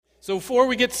So before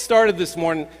we get started this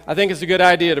morning, I think it's a good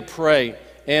idea to pray.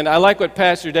 And I like what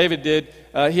Pastor David did.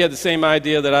 He had the same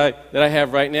idea that I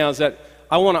have right now, is that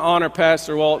I want to honor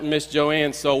Pastor Walt and Miss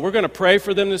Joanne. So we're going to pray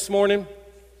for them this morning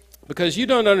because you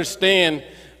don't understand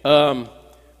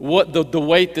what the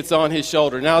weight that's on his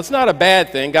shoulder. Now, it's not a bad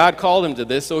thing. God called him to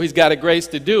this, so he's got a grace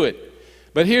to do it.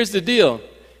 But here's the deal.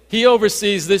 He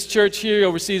oversees this church here. He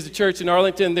oversees the church in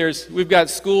Arlington. We've got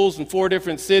schools in 4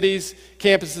 different cities,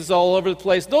 campuses all over the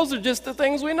place. Those are just the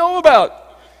things we know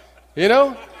about, you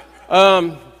know.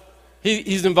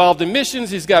 He's involved in missions.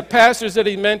 He's got pastors that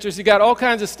he mentors. He's got all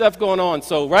kinds of stuff going on.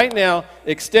 So right now,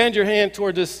 extend your hand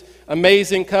toward this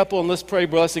amazing couple, and let's pray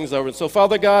blessings over it. So,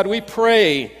 Father God, we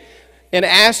pray and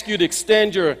ask you to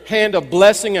extend your hand of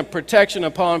blessing and protection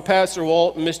upon Pastor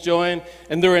Walt and Miss Joanne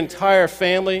and their entire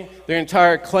family, their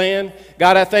entire clan.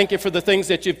 God, I thank you for the things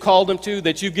that you've called them to,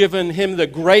 that you've given him the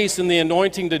grace and the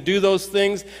anointing to do those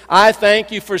things. I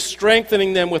thank you for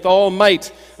strengthening them with all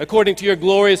might according to your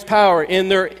glorious power in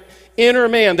their inner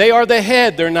man. They are the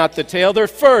head, they're not the tail. They're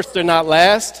first, they're not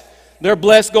last. They're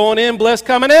blessed going in, blessed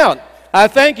coming out. I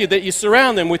thank you that you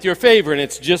surround them with your favor, and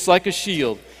it's just like a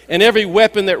shield. And every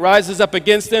weapon that rises up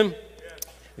against them,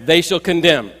 they shall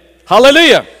condemn.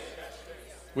 Hallelujah.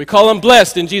 We call them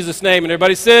blessed in Jesus' name. And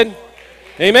everybody said,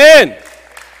 amen.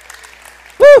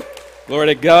 Woo! Glory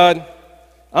to God.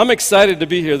 I'm excited to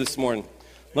be here this morning.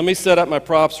 Let me set up my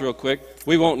props real quick.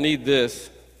 We won't need this.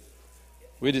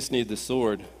 We just need the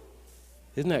sword.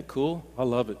 Isn't that cool? I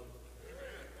love it.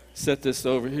 Set this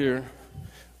over here.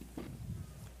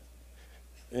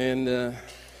 And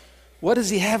what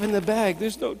does he have in the bag?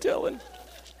 There's no telling.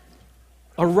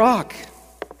 A rock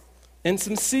and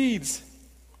some seeds.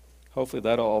 Hopefully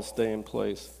that'll all stay in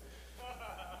place.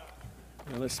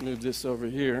 Now let's move this over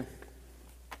here.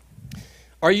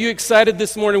 Are you excited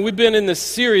this morning? We've been in this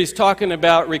series talking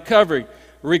about recovery.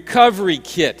 Recovery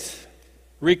kit.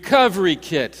 Recovery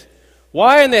kit.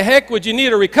 Why in the heck would you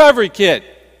need a recovery kit?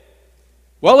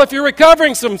 Well, if you're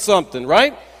recovering from something,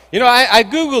 right? You know, I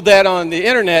Googled that on the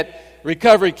internet,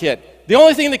 recovery kit. The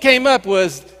only thing that came up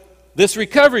was this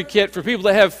recovery kit for people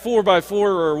that have 4x4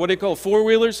 or what do you call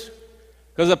four-wheelers?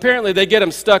 Because apparently they get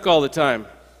them stuck all the time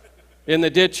in the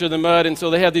ditch or the mud, and so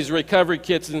they have these recovery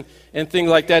kits and things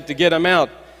like that to get them out.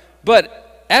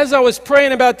 But as I was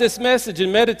praying about this message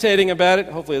and meditating about it,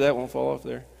 hopefully that won't fall off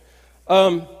there,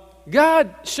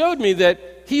 God showed me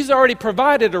that he's already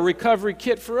provided a recovery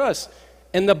kit for us.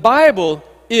 And the Bible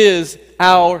is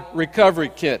our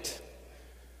recovery kit.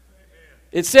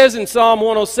 It says in Psalm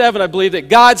 107, I believe, that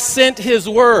God sent his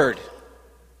word.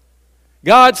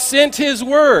 God sent his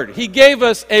word. He gave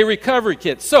us a recovery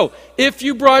kit. So, if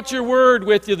you brought your word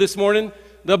with you this morning,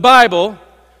 the Bible,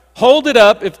 hold it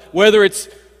up, whether it's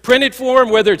printed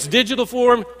form, whether it's digital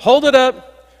form, hold it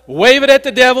up, wave it at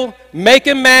the devil, make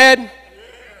him mad.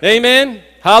 Amen.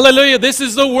 Hallelujah. This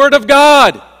is the word of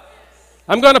God.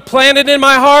 I'm going to plant it in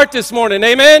my heart this morning.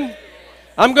 Amen.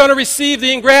 I'm going to receive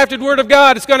the engrafted word of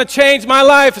God. It's going to change my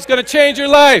life. It's going to change your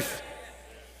life.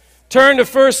 Turn to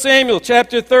 1 Samuel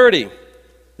chapter 30.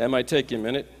 That might take you a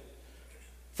minute.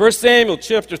 1 Samuel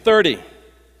chapter 30.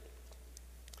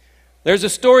 There's a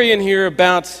story in here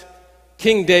about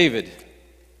King David.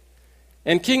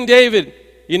 And King David,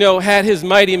 you know, had his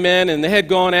mighty men, and they had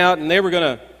gone out, and they were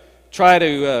going to try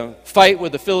to fight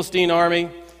with the Philistine army.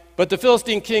 But the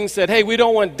Philistine king said, hey, we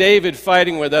don't want David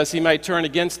fighting with us. He might turn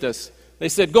against us. They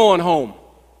said, go on home.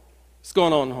 It's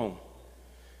going on home.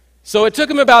 So it took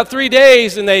them about 3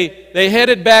 days, and they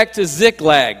headed back to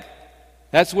Ziklag.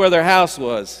 That's where their house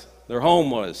was, their home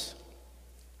was.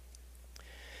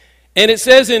 And it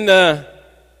says in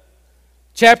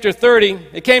chapter 30,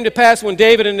 it came to pass when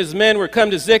David and his men were come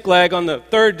to Ziklag on the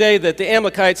 3rd day that the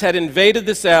Amalekites had invaded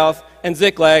the south, and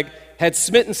Ziklag had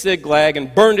smitten Ziklag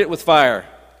and burned it with fire,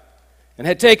 and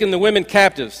had taken the women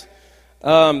captives.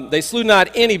 They slew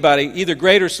not anybody, either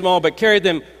great or small, but carried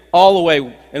them all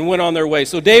away and went on their way.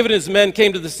 So David and his men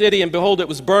came to the city, and behold, it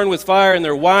was burned with fire, and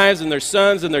their wives and their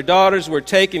sons and their daughters were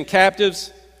taken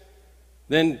captives.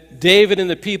 Then David and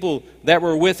the people that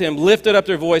were with him lifted up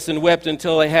their voice and wept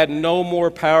until they had no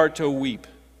more power to weep.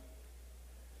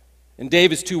 And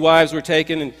David's 2 wives were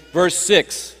taken. In verse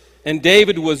 6, and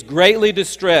David was greatly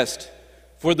distressed,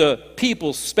 for the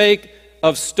people spake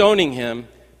of stoning him,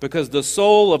 because the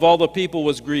soul of all the people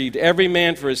was grieved, every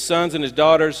man for his sons and his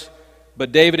daughters.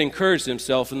 But David encouraged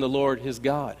himself in the Lord his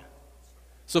God.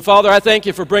 So, Father, I thank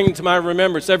you for bringing to my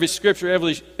remembrance every scripture,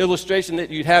 every illustration that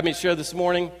you'd have me share this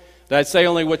morning, that I'd say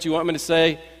only what you want me to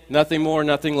say, nothing more,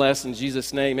 nothing less. In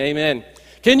Jesus' name, amen.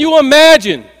 Can you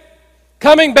imagine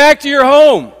coming back to your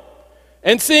home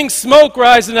and seeing smoke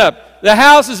rising up? The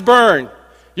house is burned.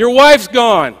 Your wife's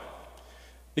gone.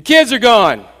 The kids are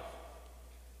gone.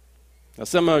 Now,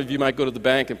 some of you might go to the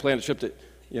bank and plan a trip to,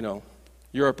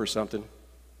 Europe or something.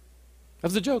 That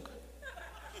was a joke.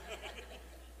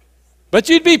 But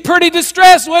you'd be pretty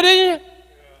distressed, wouldn't you?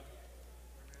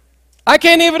 I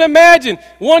can't even imagine.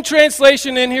 One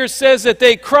translation in here says that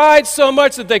they cried so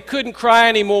much that they couldn't cry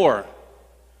anymore.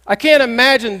 I can't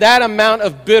imagine that amount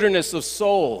of bitterness of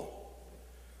soul.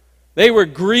 They were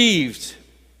grieved.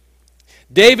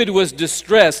 David was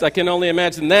distressed. I can only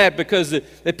imagine that because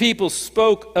the people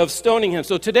spoke of stoning him.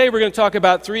 So today we're going to talk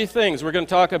about three things. We're going to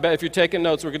talk about, if you're taking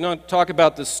notes, we're going to talk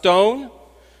about the stone,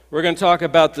 we're going to talk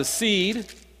about the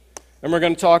seed, and we're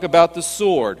going to talk about the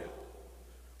sword.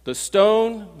 The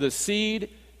stone, the seed,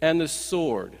 and the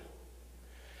sword.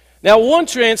 Now, one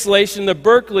translation, the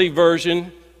Berkeley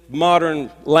version, modern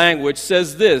language,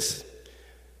 says this.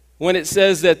 When it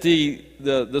says that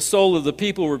the soul of the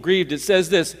people were grieved, it says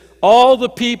this: all the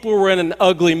people were in an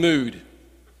ugly mood.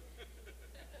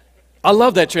 I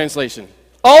love that translation.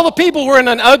 All the people were in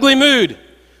an ugly mood.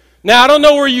 Now, I don't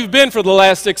know where you've been for the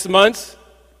last 6 months,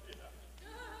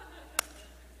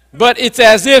 but it's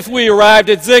as if we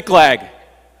arrived at Ziklag.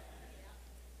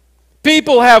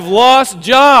 People have lost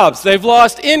jobs. They've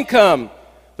lost income.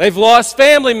 They've lost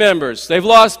family members. They've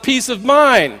lost peace of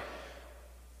mind.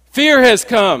 Fear has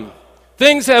come.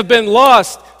 Things have been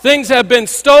lost. Things have been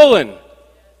stolen.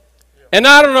 And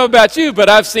I don't know about you, but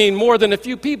I've seen more than a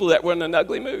few people that were in an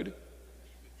ugly mood.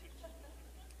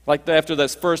 Like after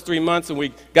those first 3 months and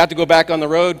we got to go back on the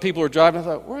road, people were driving. I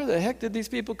thought, where the heck did these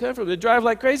people come from? They drive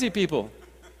like crazy people.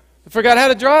 They forgot how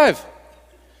to drive.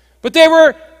 But they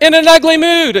were in an ugly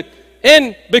mood.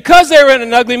 And because they were in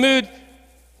an ugly mood,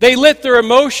 they let their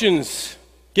emotions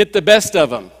get the best of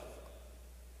them.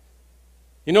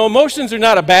 Emotions are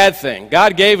not a bad thing.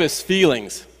 God gave us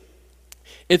feelings.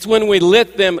 It's when we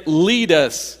let them lead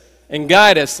us and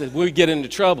guide us that we get into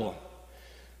trouble.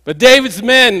 But David's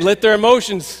men let their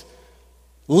emotions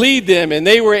lead them, and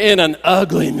they were in an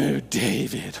ugly mood.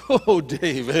 David, oh,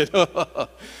 David.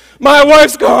 My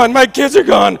wife's gone. My kids are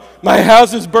gone. My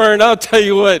house is burned. I'll tell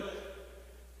you what.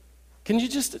 Can you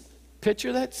just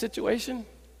picture that situation?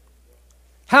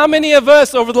 How many of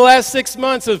us over the last 6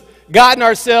 months have gotten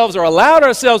ourselves or allowed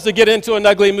ourselves to get into an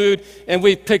ugly mood and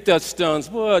we've picked up stones?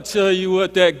 Well, I'll tell you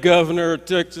what, that governor of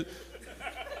Texas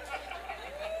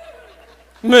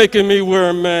making me wear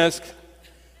a mask.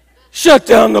 Shut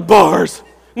down the bars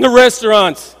and the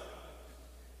restaurants.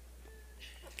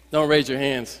 Don't raise your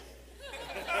hands.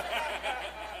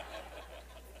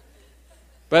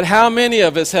 But how many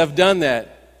of us have done that?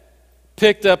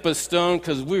 Picked up a stone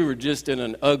because we were just in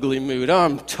an ugly mood.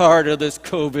 I'm tired of this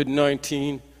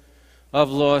COVID-19. I've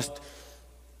lost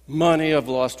money. I've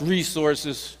lost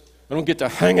resources. I don't get to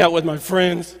hang out with my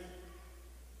friends.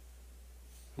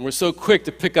 And we're so quick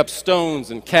to pick up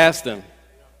stones and cast them.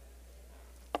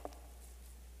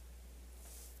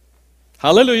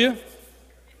 Hallelujah.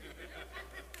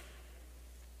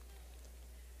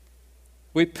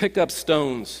 We pick up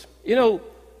stones.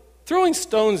 Throwing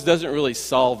stones doesn't really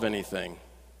solve anything,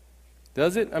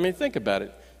 does it? I mean, think about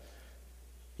it.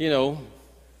 You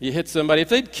hit somebody. If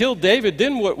they'd killed David,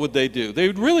 then what would they do? They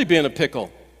would really be in a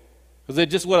pickle because they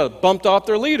just would have bumped off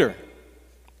their leader.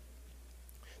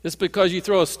 Just because you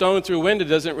throw a stone through a window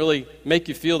doesn't really make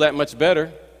you feel that much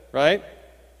better, right?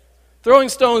 Throwing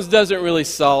stones doesn't really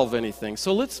solve anything.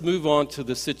 So let's move on to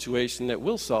the situation that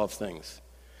will solve things.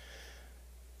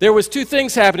 There was two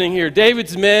things happening here.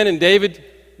 David's men and David,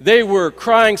 they were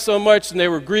crying so much and they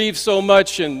were grieved so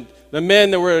much, and the men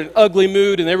that were in an ugly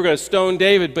mood and they were going to stone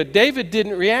David. But David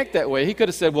didn't react that way. He could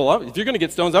have said, well, if you're going to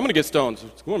get stones, I'm going to get stones.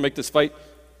 We want to make this fight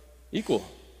equal.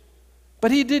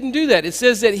 But he didn't do that. It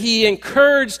says that he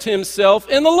encouraged himself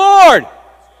in the Lord.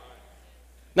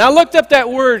 Now, I looked up that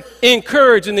word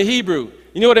encourage in the Hebrew.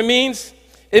 You know what it means?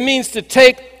 It means to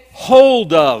take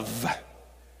hold of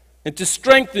and to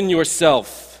strengthen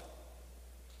yourself.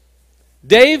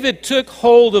 David took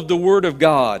hold of the Word of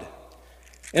God.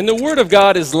 And the Word of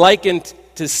God is likened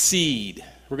to seed.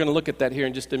 We're going to look at that here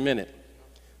in just a minute.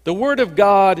 The Word of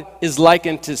God is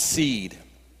likened to seed.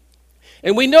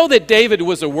 And we know that David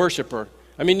was a worshiper.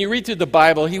 I mean, you read through the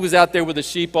Bible, he was out there with the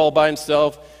sheep all by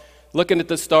himself, looking at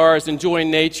the stars,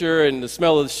 enjoying nature and the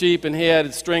smell of the sheep, and he had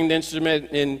a stringed instrument.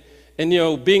 And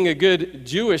being a good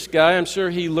Jewish guy, I'm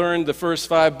sure he learned the first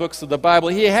 5 books of the Bible.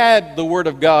 He had the Word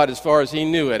of God as far as he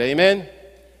knew it. Amen?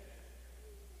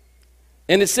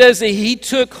 And it says that he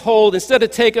took hold, instead of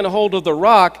taking a hold of the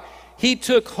rock, he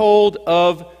took hold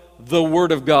of the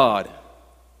Word of God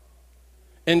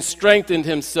and strengthened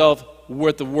himself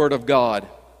with the Word of God.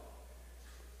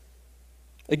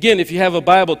 Again, if you have a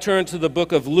Bible, turn to the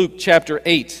book of Luke chapter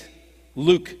 8.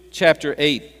 Luke chapter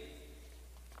 8.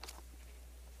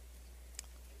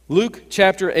 Luke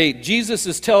chapter 8. Jesus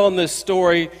is telling this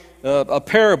story, a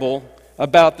parable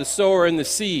about the sower and the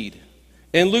seed.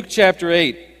 In Luke chapter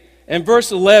 8, and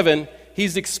verse 11,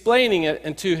 he's explaining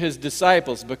it to his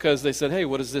disciples because they said, hey,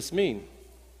 what does this mean?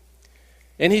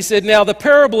 And he said, now the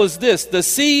parable is this: the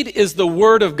seed is the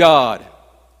word of God.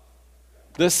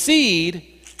 The seed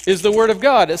is the word of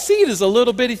God. A seed is a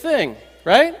little bitty thing,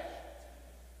 right?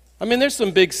 I mean, there's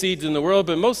some big seeds in the world,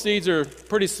 but most seeds are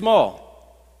pretty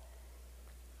small.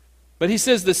 But he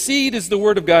says the seed is the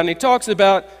word of God, and he talks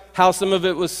about how some of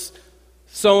it was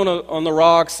sown on the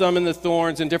rocks, some in the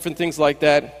thorns, and different things like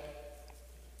that.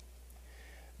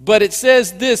 But it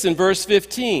says this in verse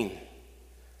 15,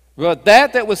 but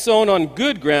that was sown on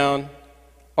good ground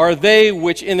are they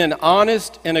which in an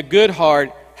honest and a good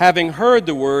heart, having heard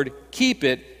the word, keep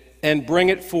it and bring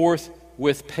it forth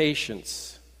with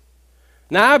patience.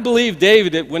 Now I believe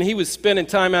David, that when he was spending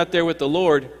time out there with the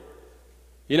Lord,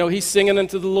 you know, he's singing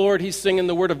unto the Lord, he's singing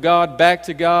the word of God back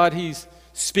to God, he's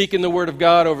speaking the word of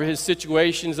God over his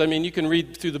situations. I mean, you can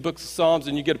read through the books of Psalms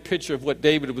and you get a picture of what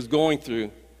David was going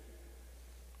through.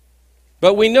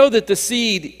 But we know that the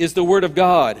seed is the word of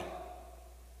God.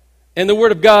 And the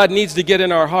word of God needs to get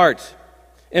in our heart.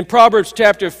 In Proverbs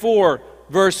chapter 4,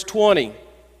 verse 20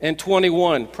 and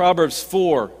 21, Proverbs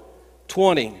 4,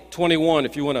 20, 21,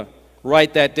 if you want to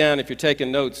write that down if you're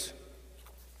taking notes.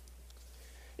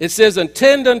 It says,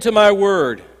 attend unto my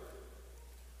word.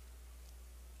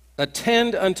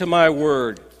 Attend unto my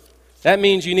word. That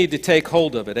means you need to take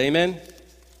hold of it. Amen?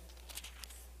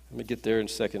 Let me get there in a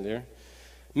second there.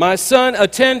 My son,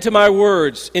 attend to my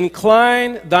words.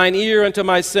 Incline thine ear unto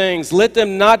my sayings. Let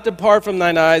them not depart from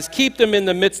thine eyes. Keep them in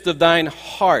the midst of thine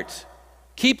heart.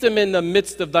 Keep them in the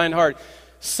midst of thine heart.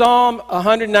 Psalm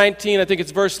 119, I think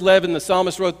it's verse 11, the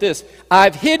psalmist wrote this: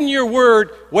 I've hidden your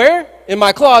word, where? In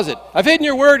my closet. I've hidden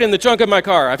your word in the trunk of my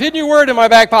car. I've hidden your word in my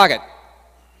back pocket.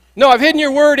 No, I've hidden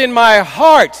your word in my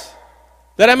heart,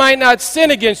 that I might not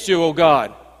sin against you, O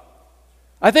God.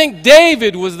 I think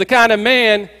David was the kind of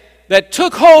man that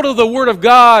took hold of the word of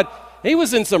God. He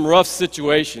was in some rough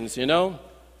situations, you know.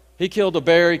 He killed a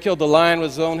bear, he killed the lion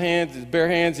with his own hands, his bare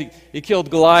hands, he killed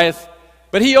Goliath.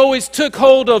 But he always took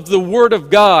hold of the word of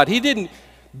God. He didn't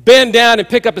bend down and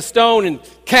pick up a stone and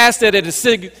cast it at a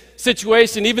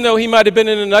situation, even though he might have been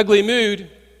in an ugly mood,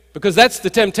 because that's the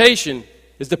temptation,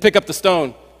 is to pick up the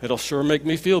stone. It'll sure make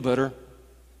me feel better.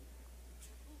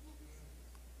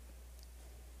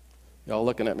 Y'all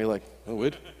looking at me like, oh,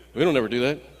 we don't ever do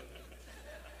that.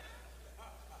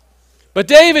 But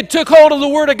David took hold of the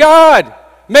word of God,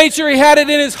 made sure he had it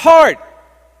in his heart.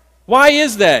 Why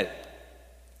is that?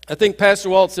 I think Pastor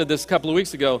Walt said this a couple of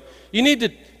weeks ago. You need to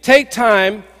take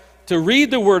time to read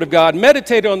the Word of God,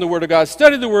 meditate on the Word of God,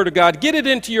 study the Word of God, get it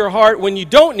into your heart when you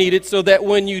don't need it, so that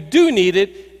when you do need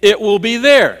it, it will be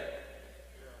there.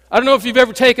 I don't know if you've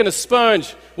ever taken a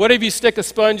sponge. Whatever you stick a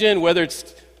sponge in, whether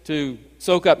it's to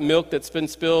soak up milk that's been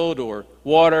spilled or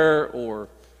water or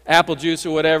apple juice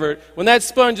or whatever, when that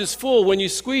sponge is full, when you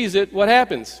squeeze it, what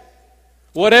happens?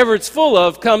 Whatever it's full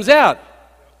of comes out.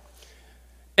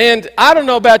 And I don't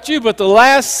know about you, but the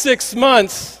last 6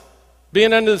 months,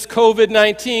 being under this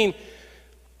COVID-19,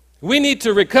 we need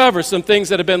to recover some things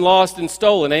that have been lost and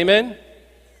stolen. Amen?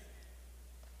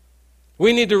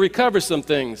 We need to recover some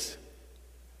things.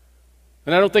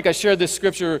 And I don't think I shared this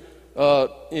scripture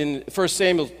in 1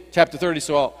 Samuel chapter 30,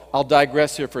 so I'll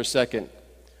digress here for a second.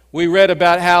 We read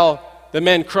about how the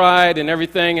men cried and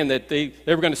everything, and that they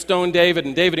were going to stone David,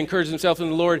 and David encouraged himself in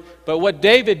the Lord. But what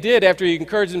David did after he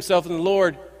encouraged himself in the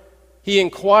Lord, he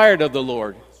inquired of the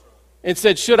Lord and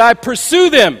said, should I pursue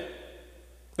them,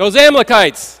 those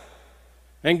Amalekites?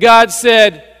 And God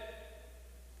said,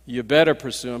 you better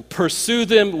pursue them. Pursue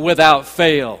them without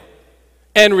fail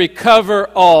and recover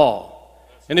all.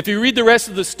 And if you read the rest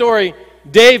of the story,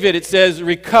 David, it says,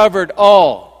 recovered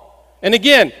all. And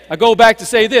again, I go back to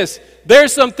say this.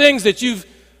 There's some things that you've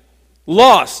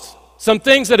lost, some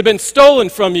things that have been stolen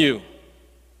from you.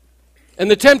 And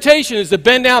the temptation is to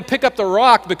bend down, pick up the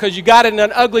rock because you got it in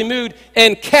an ugly mood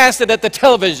and cast it at the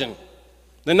television,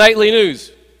 the nightly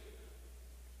news,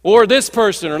 or this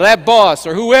person or that boss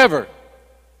or whoever.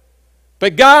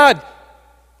 But God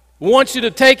wants you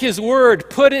to take His word,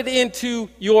 put it into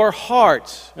your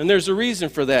heart. And there's a reason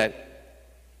for that.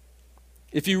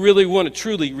 If you really want to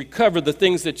truly recover the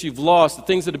things that you've lost, the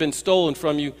things that have been stolen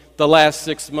from you the last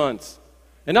 6 months.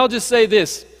 And I'll just say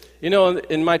this. You know,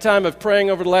 in my time of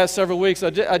praying over the last several weeks, I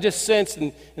just sensed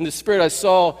in the Spirit, I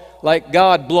saw like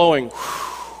God blowing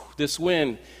this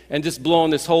wind and just blowing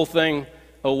this whole thing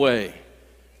away,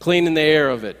 cleaning the air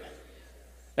of it.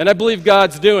 And I believe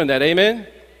God's doing that. Amen?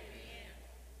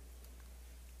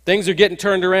 Things are getting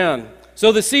turned around.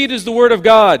 So the seed is the Word of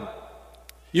God.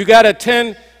 You got to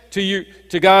attend to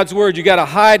God's Word. You got to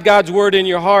hide God's Word in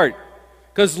your heart.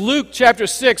 Because Luke chapter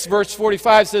 6, verse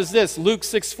 45 says this. Luke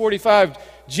 6:45,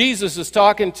 Jesus is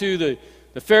talking to the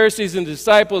Pharisees and the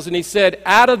disciples, and he said,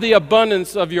 out of the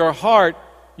abundance of your heart,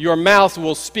 your mouth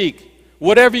will speak.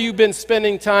 Whatever you've been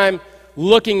spending time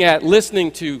looking at,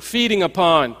 listening to, feeding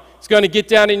upon, it's going to get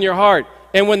down in your heart.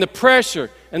 And when the pressure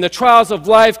and the trials of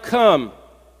life come,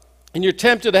 and you're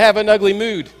tempted to have an ugly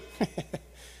mood,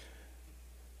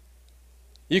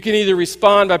 you can either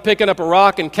respond by picking up a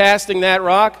rock and casting that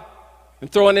rock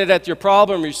and throwing it at your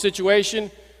problem or your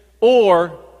situation,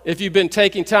 or if you've been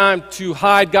taking time to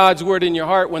hide God's Word in your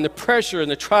heart, when the pressure and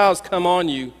the trials come on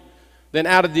you, then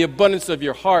out of the abundance of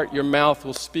your heart, your mouth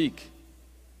will speak.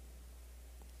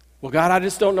 Well, God, I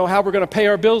just don't know how we're going to pay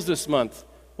our bills this month.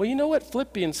 Well, you know what?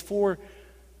 Philippians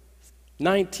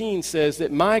 4:19 says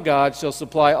that my God shall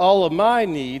supply all of my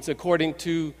needs according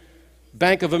to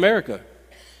Bank of America.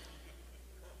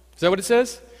 Is that what it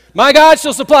says? My God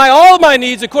shall supply all of my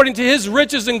needs according to his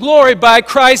riches and glory by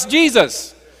Christ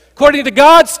Jesus. According to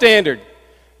God's standard.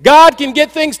 God can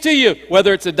get things to you,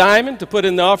 whether it's a diamond to put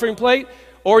in the offering plate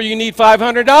or you need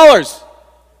 $500.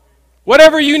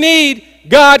 Whatever you need,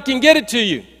 God can get it to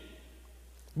you.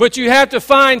 But you have to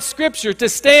find Scripture to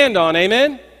stand on,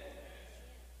 amen?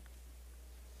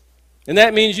 And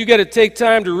that means you got to take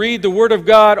time to read the Word of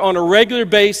God on a regular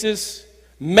basis,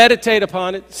 meditate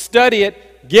upon it, study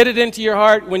it, get it into your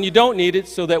heart when you don't need it,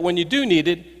 so that when you do need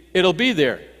it, it'll be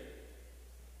there.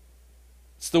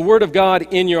 It's the Word of God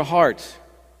in your heart.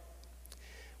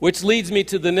 Which leads me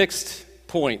to the next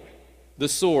point, the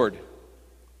sword.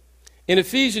 In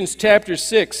Ephesians chapter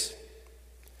 6,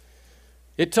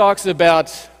 it talks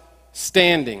about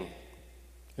standing.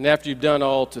 And after you've done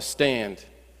all, to stand.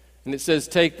 And it says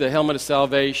take the helmet of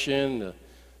salvation, the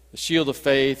shield of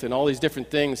faith, and all these different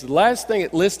things. The last thing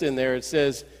it lists in there, it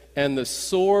says, and the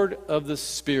sword of the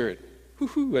Spirit.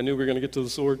 Woo-hoo, I knew we were going to get to the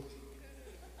sword.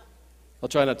 I'll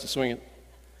try not to swing it.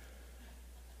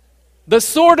 The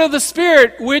sword of the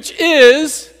Spirit, which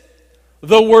is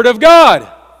the Word of God.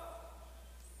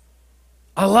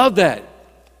 I love that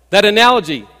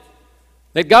analogy.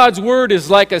 That God's Word is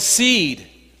like a seed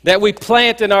that we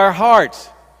plant in our heart.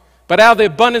 But out of the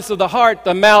abundance of the heart,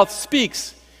 the mouth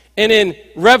speaks. And in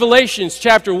Revelations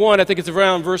chapter 1, I think it's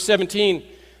around verse 17,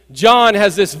 John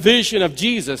has this vision of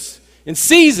Jesus and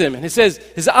sees him. And it says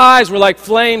his eyes were like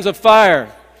flames of fire.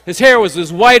 His hair was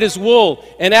as white as wool.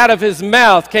 And out of his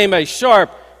mouth came a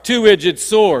sharp, two-edged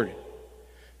sword.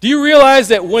 Do you realize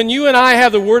that when you and I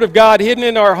have the Word of God hidden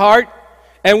in our heart,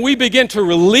 and we begin to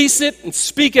release it and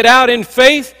speak it out in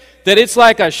faith, that it's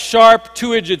like a sharp,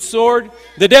 two-edged sword,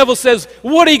 the devil says,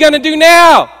 what are you going to do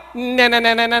now?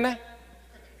 Nah.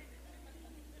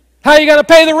 How are you going to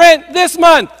pay the rent this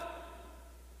month?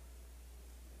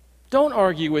 Don't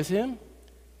argue with him.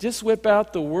 Just whip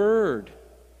out the Word,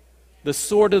 the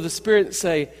sword of the Spirit, and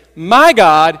say, my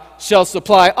God shall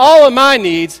supply all of my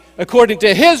needs according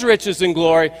to his riches and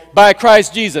glory by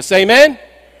Christ Jesus. Amen?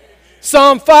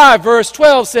 Psalm 5 verse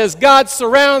 12 says, God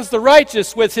surrounds the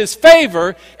righteous with his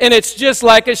favor, and it's just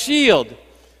like a shield.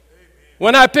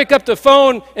 When I pick up the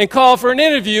phone and call for an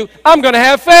interview, I'm going to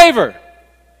have favor.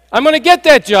 I'm going to get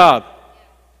that job.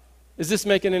 Is this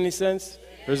making any sense?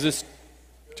 Or is this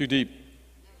too deep?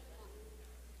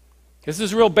 This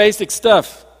is real basic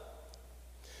stuff.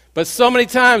 But so many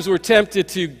times we're tempted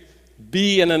to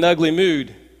be in an ugly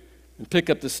mood and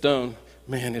pick up the stone.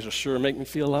 Man, it'll sure make me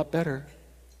feel a lot better.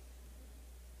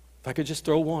 If I could just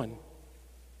throw one.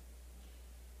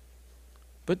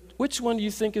 But which one do you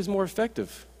think is more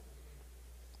effective?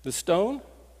 The stone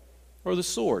or the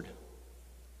sword?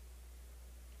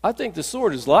 I think the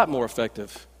sword is a lot more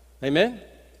effective. Amen?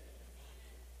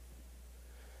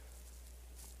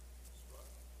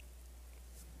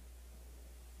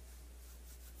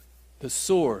 The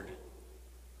sword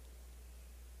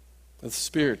of the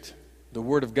Spirit, the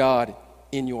Word of God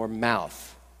in your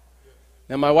mouth.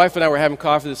 Now, my wife and I were having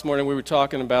coffee this morning. We were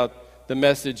talking about the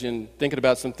message and thinking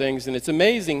about some things. And it's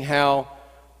amazing how,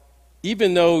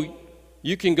 even though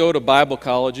you can go to Bible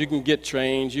college, you can get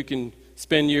trained, you can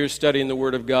spend years studying the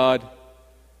Word of God,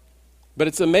 but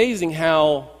it's amazing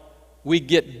how we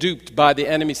get duped by the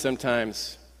enemy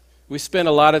sometimes. We spend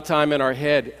a lot of time in our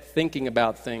head thinking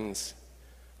about things,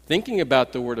 thinking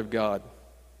about the Word of God,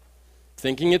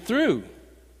 thinking it through,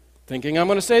 thinking I'm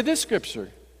going to say this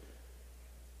scripture.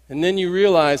 And then you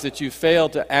realize that you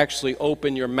failed to actually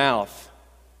open your mouth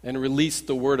and release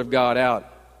the Word of God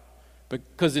out.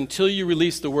 Because until you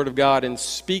release the Word of God and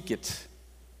speak it,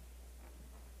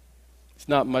 it's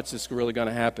not much that's really going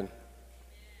to happen.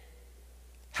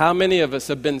 How many of us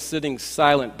have been sitting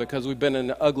silent because we've been in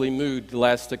an ugly mood the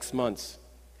last 6 months?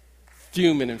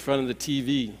 Fuming in front of the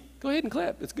TV. Go ahead and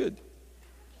clap. It's good.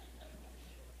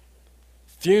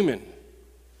 Fuming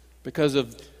because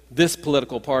of this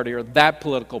political party or that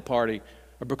political party,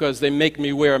 or because they make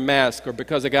me wear a mask, or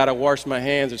because I got to wash my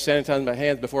hands or sanitize my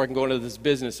hands before I can go into this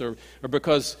business, or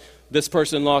because this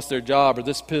person lost their job, or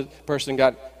this person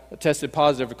got tested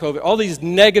positive for COVID. All these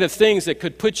negative things that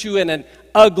could put you in an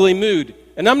ugly mood.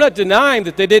 And I'm not denying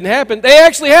that they didn't happen. They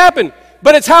actually happened.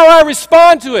 But it's how I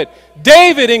respond to it.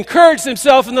 David encouraged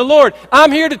himself in the Lord.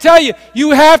 I'm here to tell you,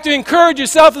 you have to encourage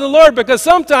yourself in the Lord, because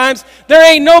sometimes there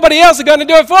ain't nobody else that's going to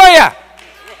do it for you.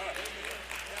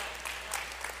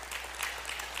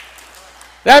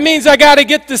 That means I got to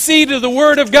get the seed of the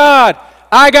Word of God.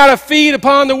 I got to feed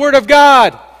upon the Word of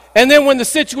God. And then when the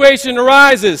situation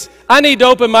arises, I need to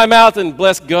open my mouth and,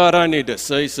 bless God, I need to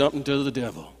say something to the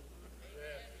devil.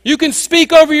 You can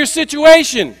speak over your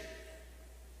situation.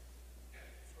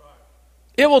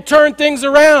 It will turn things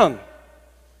around.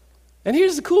 And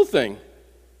here's the cool thing.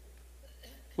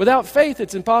 Without faith,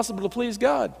 it's impossible to please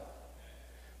God.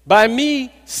 By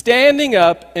me standing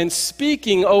up and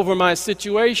speaking over my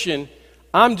situation,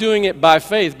 I'm doing it by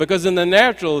faith, because in the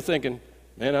natural, thinking,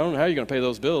 man, I don't know how you're going to pay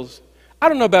those bills. I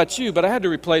don't know about you, but I had to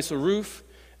replace a roof,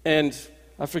 and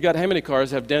I forgot how many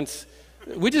cars have dents.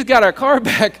 We just got our car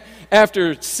back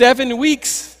after 7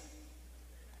 weeks.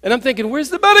 And I'm thinking, where's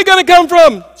the money going to come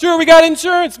from? Sure, we got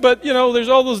insurance, but, there's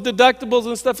all those deductibles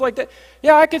and stuff like that.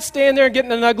 Yeah, I could stand there and get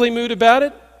in an ugly mood about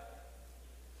it.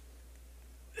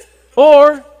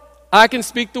 Or I can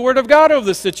speak the Word of God over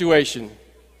the situation.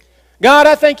 God,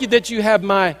 I thank you that you have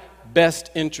my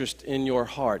best interest in your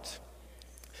heart,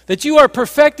 that you are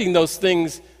perfecting those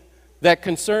things that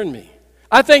concern me.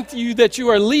 I thank you that you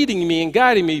are leading me and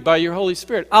guiding me by your Holy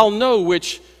Spirit. I'll know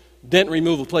which dent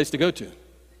removal place to go to.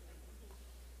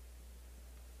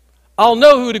 I'll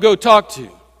know who to go talk to.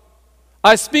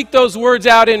 I speak those words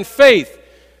out in faith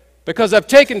because I've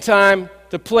taken time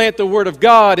to plant the Word of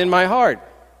God in my heart.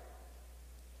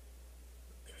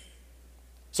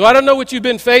 So I don't know what you've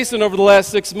been facing over the last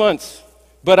 6 months,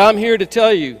 but I'm here to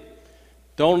tell you,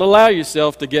 don't allow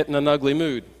yourself to get in an ugly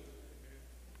mood.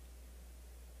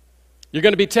 You're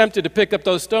going to be tempted to pick up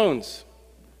those stones.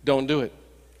 Don't do it.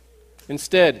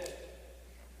 Instead,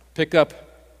 pick up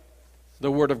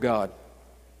the Word of God.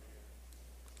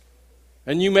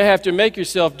 And you may have to make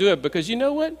yourself do it, because you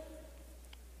know what?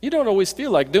 You don't always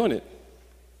feel like doing it.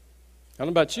 I don't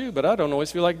know about you, but I don't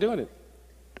always feel like doing it.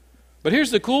 But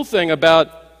here's the cool thing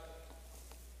about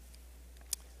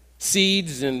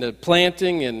seeds and the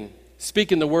planting and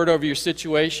speaking the word over your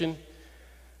situation.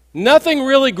 Nothing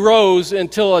really grows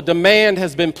until a demand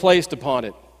has been placed upon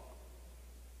it.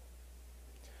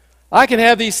 I can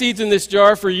have these seeds in this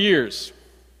jar for years.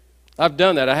 I've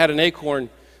done that. I had an acorn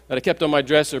that I kept on my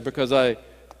dresser because I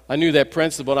knew that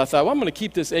principle, and I thought, well, I'm going to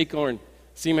keep this acorn,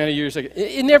 see how many years.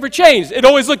 It never changed. It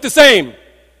always looked the same,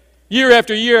 year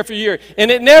after year after year.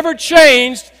 And it never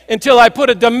changed until I put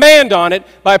a demand on it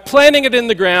by planting it in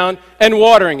the ground and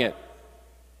watering it.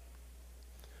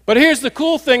 But here's the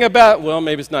cool thing about, well,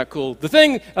 maybe it's not cool. The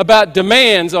thing about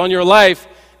demands on your life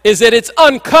is that it's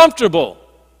uncomfortable,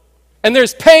 and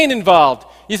there's pain involved.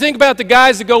 You think about the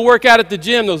guys that go work out at the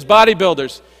gym, those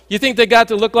bodybuilders. You think they got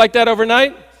to look like that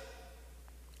overnight?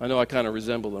 I know I kind of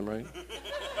resemble them, right?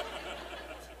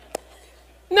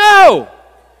 No!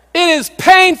 It is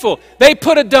painful. They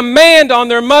put a demand on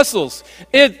their muscles.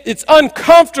 It's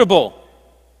uncomfortable.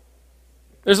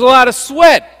 There's a lot of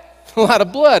sweat, a lot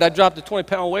of blood. I dropped a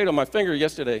 20-pound weight on my finger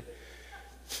yesterday.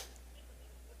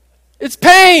 It's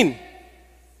pain.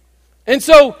 And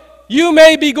so you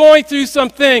may be going through some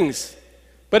things,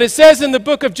 but it says in the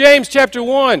book of James chapter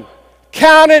 1,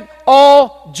 count it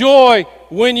all joy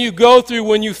when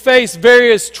you face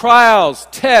various trials,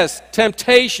 tests,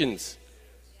 temptations.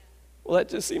 Well, that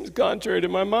just seems contrary to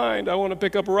my mind. I want to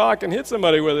pick up a rock and hit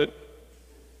somebody with it.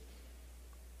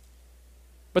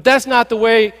 But that's not the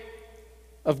way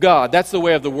of God. That's the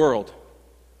way of the world.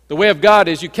 The way of God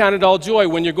is you count it all joy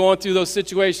when you're going through those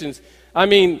situations. I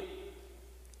mean,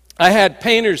 I had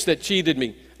painters that cheated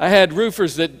me. I had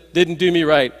roofers that didn't do me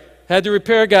right. I had the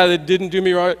repair guy that didn't do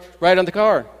me right on the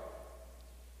car.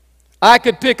 I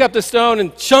could pick up the stone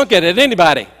and chunk it at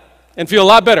anybody and feel a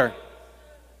lot better.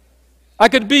 I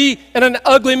could be in an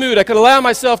ugly mood. I could allow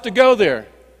myself to go there.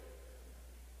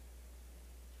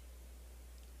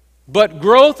 But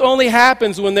growth only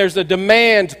happens when there's a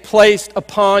demand placed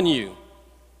upon you.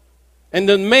 And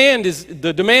the demand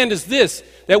is this,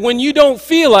 that when you don't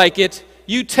feel like it,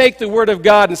 you take the word of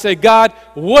God and say, God,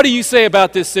 what do you say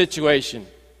about this situation?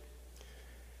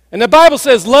 And the Bible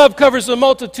says love covers a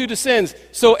multitude of sins.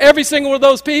 So every single one of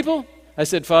those people, I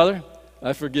said, Father,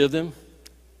 I forgive them.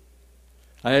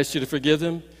 I ask you to forgive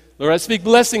them. Lord, I speak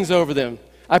blessings over them.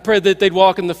 I pray that they'd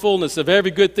walk in the fullness of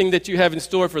every good thing that you have in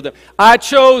store for them. I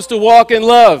chose to walk in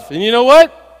love. And you know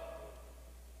what?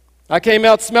 I came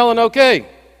out smelling okay.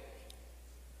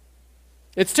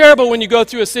 It's terrible when you go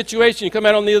through a situation, you come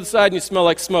out on the other side and you smell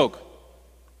like smoke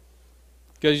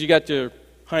because you got your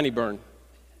hiney burn.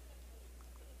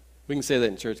 We can say that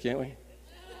in church, can't we?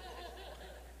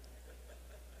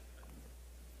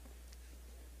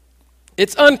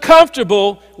 It's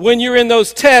uncomfortable when you're in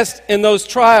those tests and those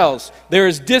trials. There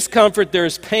is discomfort, there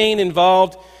is pain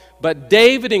involved, but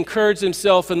David encouraged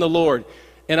himself in the Lord.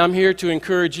 And I'm here to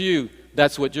encourage you.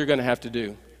 That's what you're going to have to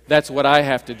do. That's what I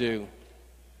have to do.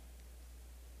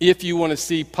 If you want to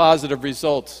see positive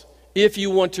results, if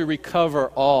you want to recover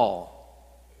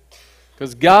all.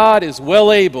 Because God is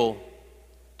well able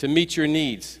to meet your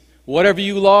needs. Whatever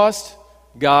you lost,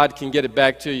 God can get it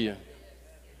back to you.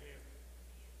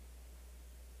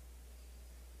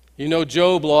 You know,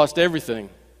 Job lost everything.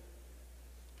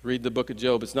 Read the book of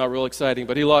Job. It's not real exciting,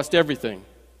 but he lost everything.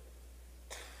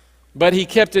 But he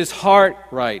kept his heart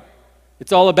right.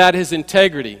 It's all about his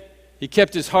integrity. He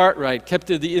kept his heart right, kept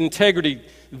the integrity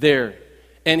there.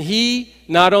 And he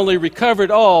not only recovered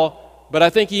all, but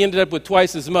I think he ended up with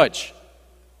twice as much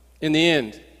in the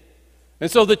end.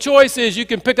 And so the choice is you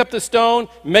can pick up the stone,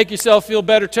 make yourself feel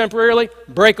better temporarily,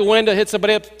 break a window, hit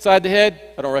somebody upside the head.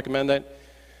 I don't recommend that.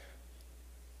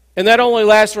 And that only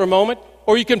lasts for a moment.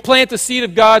 Or you can plant the seed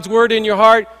of God's word in your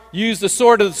heart, use the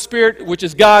sword of the Spirit, which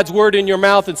is God's word, in your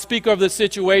mouth and speak over the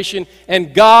situation,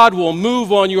 and God will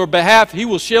move on your behalf. He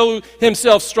will show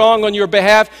himself strong on your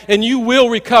behalf, and you will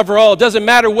recover all. It doesn't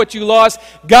matter what you lost.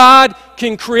 God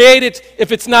can create it.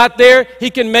 If it's not there, he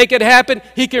can make it happen.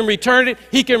 He can return it.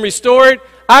 He can restore it.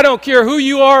 I don't care who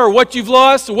you are or what you've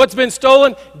lost or what's been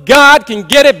stolen. God can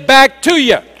get it back to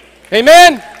you.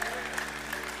 Amen?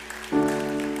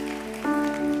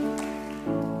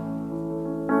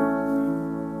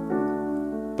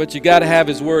 But you got to have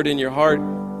his word in your heart,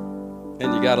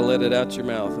 and you got to let it out your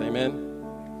mouth. Amen?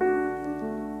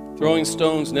 Throwing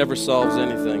stones never solves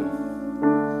anything.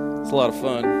 It's a lot of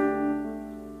fun.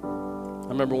 I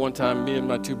remember one time, me and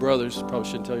my two brothers, probably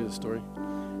shouldn't tell you the story.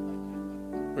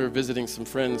 We were visiting some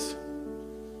friends,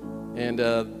 and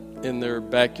in their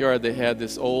backyard they had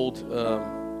this old,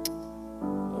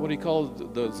 what do you call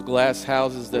those glass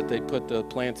houses that they put the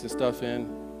plants and stuff in?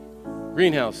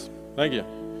 Greenhouse. Thank you.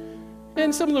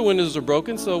 And some of the windows are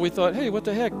broken, so we thought, hey, what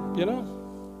the heck,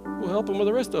 we'll help them with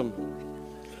the rest of them.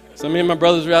 So me and my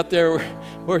brothers were out there,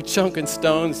 we're chunking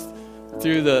stones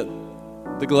through the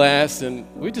glass, and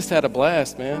we just had a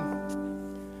blast, man.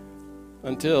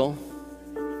 Until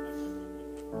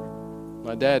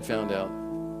my dad found out.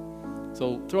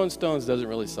 So throwing stones doesn't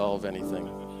really solve anything.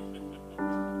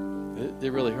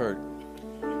 It really hurt.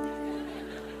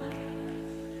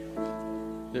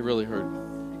 It really hurt.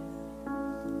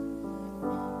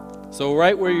 So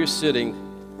right where you're sitting,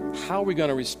 how are we going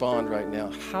to respond right now?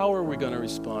 How are we going to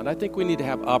respond? I think we need to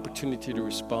have opportunity to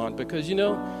respond because,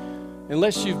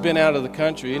 unless you've been out of the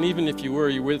country, and even if you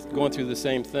were, going through the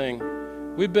same thing,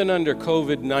 we've been under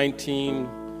COVID-19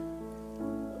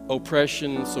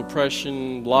 oppression,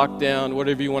 suppression, lockdown,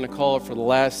 whatever you want to call it, for the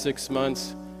last 6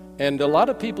 months. And a lot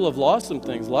of people have lost some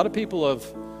things. A lot of people have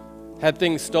had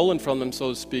things stolen from them,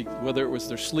 so to speak, whether it was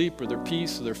their sleep or their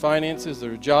peace or their finances,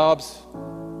 their jobs.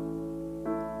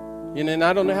 And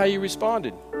I don't know how you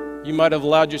responded. You might have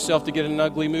allowed yourself to get in an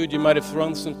ugly mood. You might have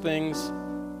thrown some things,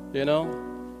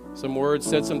 some words,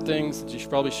 said some things that you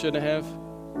probably shouldn't have.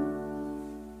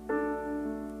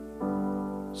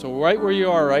 So right where you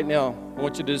are right now, I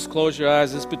want you to just close your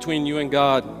eyes. It's between you and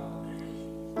God.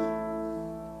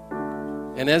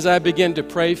 And as I begin to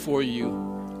pray for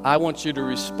you, I want you to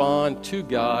respond to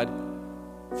God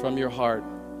from your heart.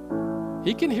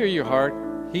 He can hear your heart.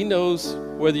 He knows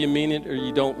whether you mean it or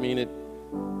you don't mean it.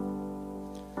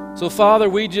 So, Father,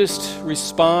 we just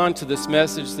respond to this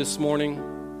message this morning.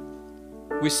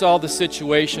 We saw the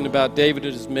situation about David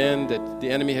and his men, that the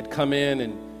enemy had come in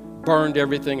and burned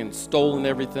everything and stolen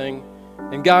everything.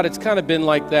 And God, it's kind of been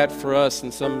like that for us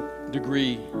in some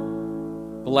degree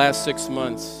the last 6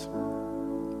 months.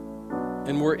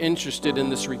 And we're interested in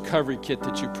this recovery kit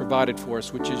that you provided for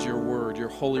us, which is your word, your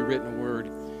holy written word.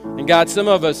 And God, some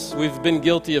of us, we've been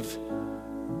guilty of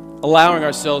allowing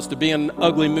ourselves to be in an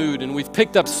ugly mood, and we've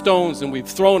picked up stones and we've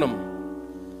thrown them.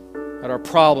 at our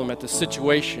problem, at the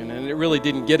situation, and it really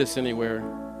didn't get us anywhere.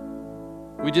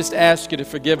 We just ask you to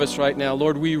forgive us right now.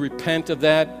 Lord, we repent of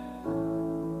that.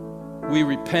 We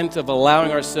repent of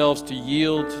allowing ourselves to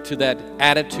yield to that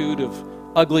attitude of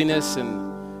ugliness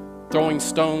and throwing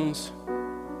stones.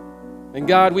 And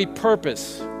God, we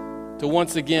purpose to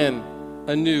once again,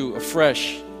 anew,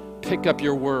 afresh, pick up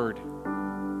your word,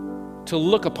 to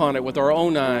look upon it with our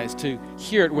own eyes, to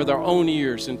hear it with our own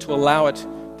ears, and to allow it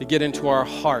to get into our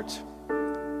heart.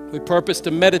 We purpose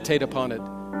to meditate upon it,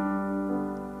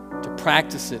 to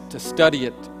practice it, to study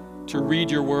it, to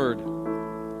read your word.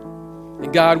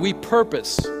 And God, we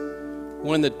purpose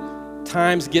when the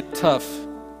times get tough,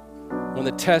 when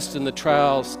the tests and the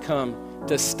trials come,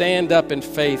 to stand up in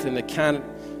faith and to count it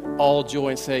all joy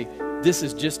and say, this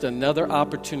is just another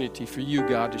opportunity for you,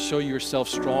 God, to show yourself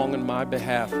strong on my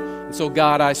behalf. And so,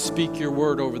 God, I speak your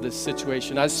word over this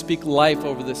situation. I speak life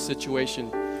over this situation,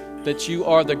 that you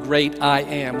are the great I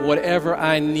am. Whatever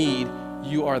I need,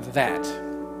 you are that.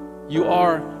 You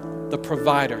are the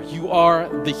provider. You are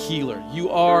the healer. You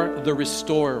are the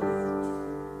restorer.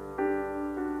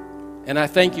 And I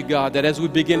thank you, God, that as we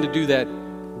begin to do that,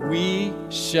 we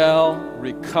shall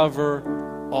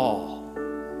recover all.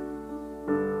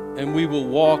 And we will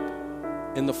walk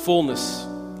in the fullness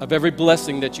of every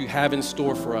blessing that you have in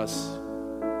store for us.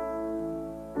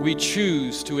 We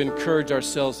choose to encourage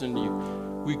ourselves in you.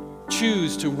 We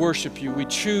choose to worship you. We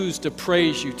choose to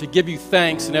praise you, to give you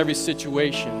thanks in every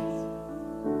situation.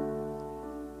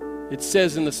 It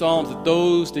says in the Psalms that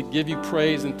those that give you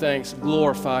praise and thanks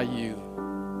glorify you.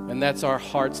 And that's our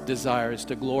heart's desire, is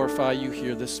to glorify you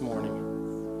here this morning.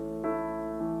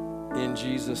 In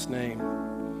Jesus' name.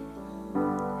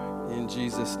 In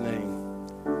Jesus' name.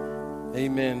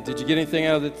 Amen. Did you get anything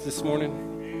out of it this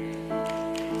morning?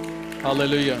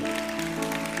 Hallelujah.